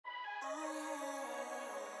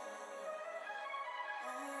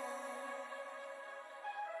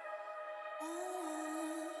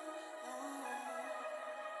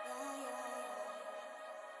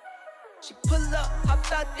She pull up,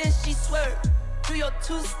 hop out, then she swerve. Do your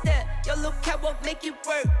two-step, your little catwalk, make it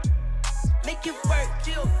work. Make it work,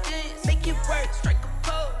 Jill dance, make it work, strike a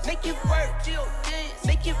pose. Make it work, Jill dance,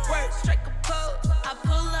 make it work, strike a pose. I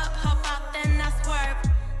pull up, hop out, then I swerve.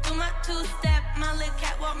 Do my two-step, my little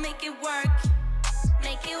catwalk, make it work.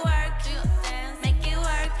 Make it work, Jill dance, make it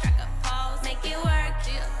work, strike a pose. Make it work,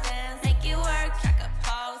 Jill dance, make it work, strike a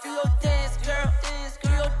pose. Do your dance, girl, dance, do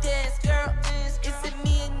your dance, girl, dance. Is it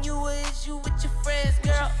me and you, or is you with your friends,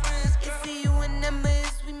 girl? Is it you and them, or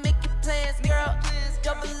is we making plans, girl?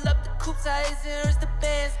 Double up the coops, eyes and hers the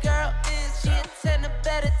bands, girl. She a 10 or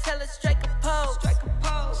better, tell her strike a pose.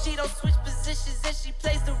 She don't switch positions and she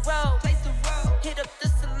plays the role. Hit up the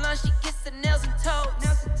salon, she gets her nails and toes.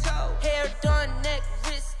 Hair done, neck,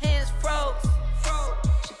 wrist, hands froze.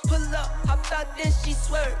 She pull up, hop out, then she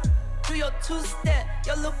swerve. Do your two-step,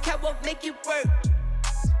 your little catwalk, make it work.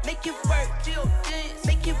 Make it work, Jill dance,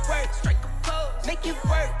 make it work, strike a pose. Make it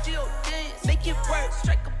work, Jill dance, make it work,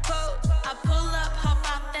 strike a pose. I pull up, hop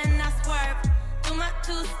out, then I swerve. Do my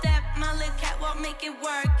two-step, my little catwalk, make it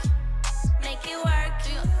work. Make it work,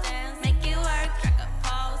 Jill dance, make it work, strike a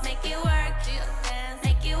pose. Make it work, Jill dance,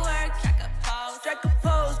 make it work, strike a pose. Strike a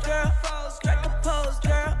pose, girl, strike a pose,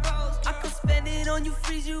 girl. I could spend it on you,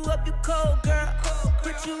 freeze you up, you cold, girl.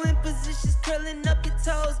 Put you in positions, curling up your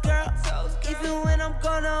toes, girl. Even when I'm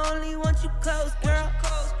gone, I only want you close, girl.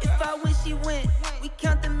 If I win, she win, we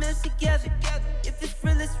count the meals together. If it's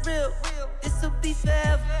real, it's real, this'll be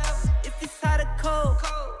forever. If it's hot or cold,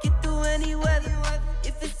 get through any weather.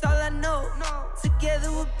 If it's all I know,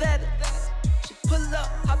 together we're better. She pull up,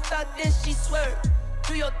 hop out, then she swerve.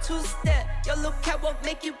 Do your two-step, your little catwalk,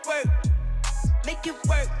 make it work. Make it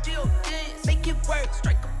work, Jill dance, make it work,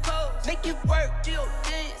 strike a pose. Make it work, Jill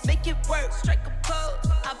dance, make it work, strike a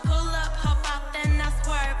pose. I pull up, hop out, then I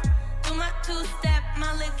swerve. Do my two-step,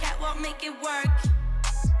 my little catwalk, make it work.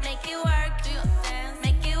 Make it work, Jill dance,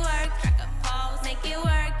 make it work, strike a pose. Make it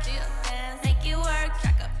work, Jill dance, make it work,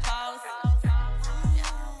 strike a pose.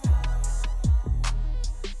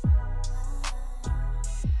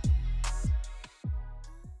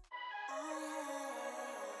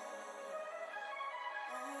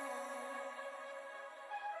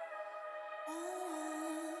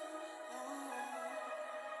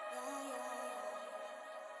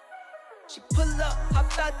 She pull up,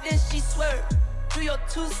 hop out, then she swerve. Do your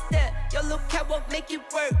two-step, your little catwalk, make it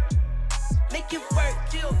work. Make it work,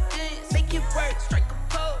 Jill dance, make it work, strike a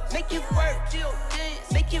pose. Make it work, Jill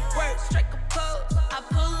dance, make it work, strike a pose. I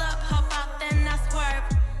pull up, hop out, then I swerve.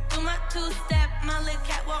 Do my two-step, my little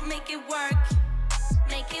catwalk, make it work.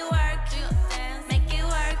 Make it work, Jill dance, make it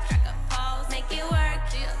work, strike a pose. Make it work,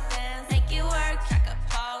 Jill dance, make it work, strike a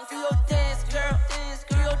pose. Do your dance, girl, dance,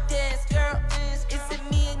 do your dance, girl. Is it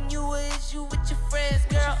me and you, or is you with your friends,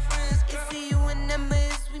 girl? Is it you and them, or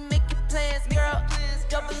is we making plans, girl?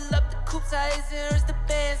 Double up the coops, eyes and hers the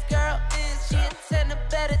bands, girl. She a 10 or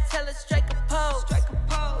better, tell her strike a pose.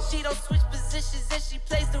 She don't switch positions and she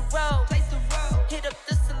plays the role. Hit up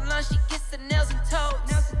the salon, she gets her nails and toes.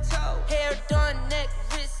 Hair done, neck,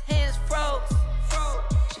 wrist, hands froze.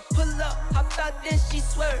 She pull up, hop out, then she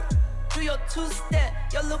swerve. Do your two-step,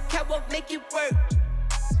 your little catwalk, make it work.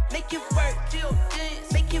 Make it work, Jill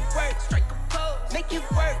dance, make it work, strike a pose. Make it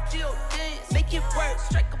work, Jill dance, make it work,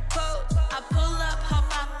 strike a pose. I pull up,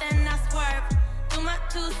 hop out, then I swerve. Do my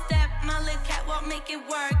two-step, my little catwalk, make it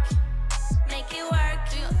work. Make it work,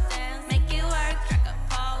 Jill dance, make it work, strike a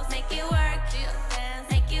pose. Make it work, Jill dance,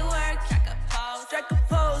 make it work, strike a pose. Strike a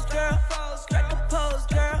pose, girl, strike a pose,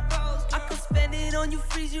 girl. I could spend it on you,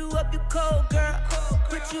 freeze you up, you cold, girl.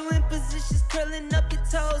 Put you in positions, curling up your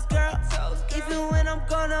toes, girl. Even when I'm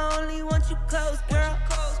gone, I only want you close, girl.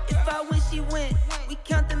 If I win, she win, we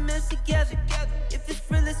count the meals together. If it's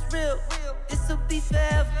real, it's real, this'll be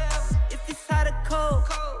forever. If it's hot or cold,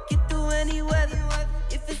 get through any weather.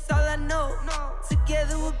 If it's all I know,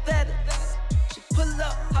 together we're better. She pull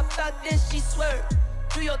up, hop out, then she swerve.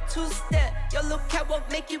 Do your two-step, your little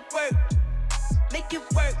catwalk, make it work. Make it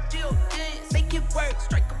work, Jill dance, make it work,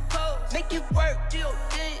 strike a pose. Make it work, Jill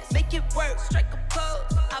dance, make it work, strike a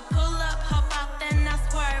pose. I pull up, hop out, then I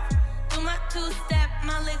swerve. Do my two-step,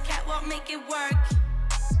 my little catwalk, make it work.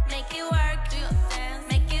 Make it work, Jill dance,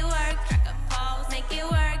 make it work, strike a pose. Make it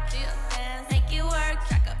work, Jill dance, make it work,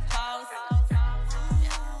 strike a pose.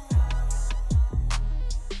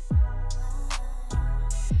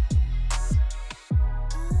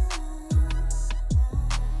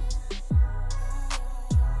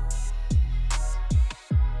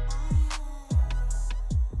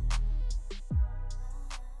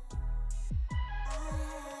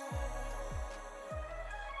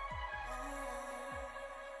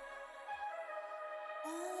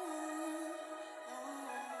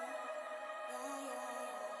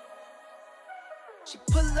 She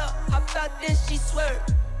pull up, hop out, then she swerve.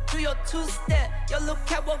 Do your two-step, your little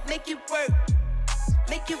catwalk, make it work.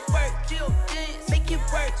 Make it work, Jill dance, make it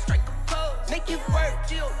work, strike a pose. Make it work,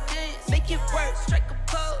 Jill dance, make it work, strike a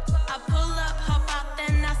pose. I pull up, hop out,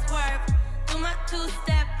 then I swerve. Do my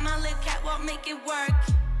two-step, my little catwalk, make it work.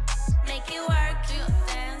 Make it work, Jill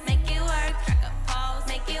dance, make it work, strike a pose.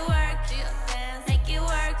 Make it work, Jill dance, make it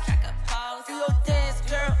work, strike a pose. Do your dance,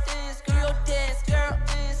 girl, dance, do your dance, girl,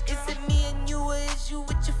 dance. Is it me and you, or is you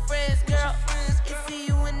with your friends, girl? Is it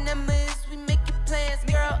you and them, or is we making plans,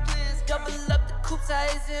 girl? Double up the coops, I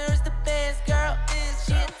is hers the bands, girl.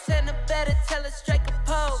 She a 10 or better, tell her strike a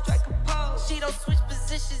pose. She don't switch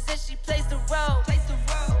positions and she plays the role.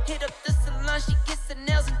 Hit up the salon, she gets her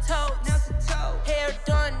nails and toes. Hair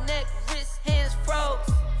done, neck, wrist, hands froze.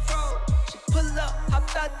 She pull up,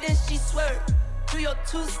 hop out, then she swerve. Do your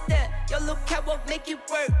two-step, your little catwalk, make it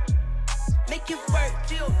work. Make it work,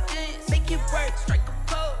 Jill dance, make it work, strike a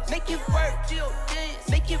pose. Make it work, Jill dance,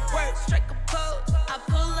 make it work, strike a pose. I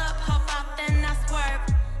pull up, hop out, then I swerve.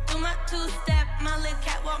 Do my two-step, my little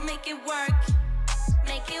catwalk, make it work.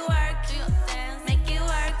 Make it work, Jill dance, make it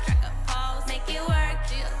work, strike a pose. Make it work,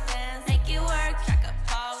 Jill dance, make it work, strike a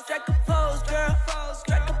pose. Strike a pose, girl,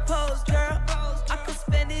 strike a pose, girl. I could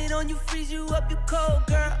spend it on you, freeze you up, you cold,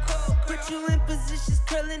 girl. Put you in positions,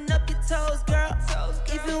 curling up your toes, girl.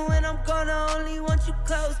 Even when I'm gone, I only want you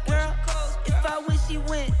close, girl. If I win, she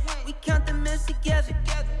win, we count the meals together.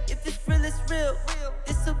 If it's real, it's real,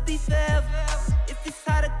 this'll be forever. If it's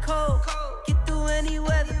hot or cold, get through any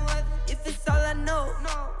weather. If it's all I know,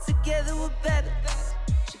 together we're better.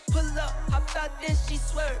 She pull up, hop out, then she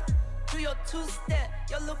swerve. Do your two-step,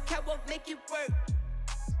 your little catwalk, make it work.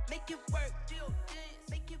 Make it work, Jill dance,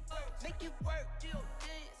 make it work, make it work, Jill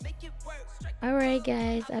dance, make it work. Alright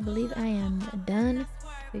guys, I believe I am done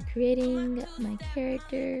with creating my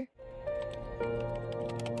character.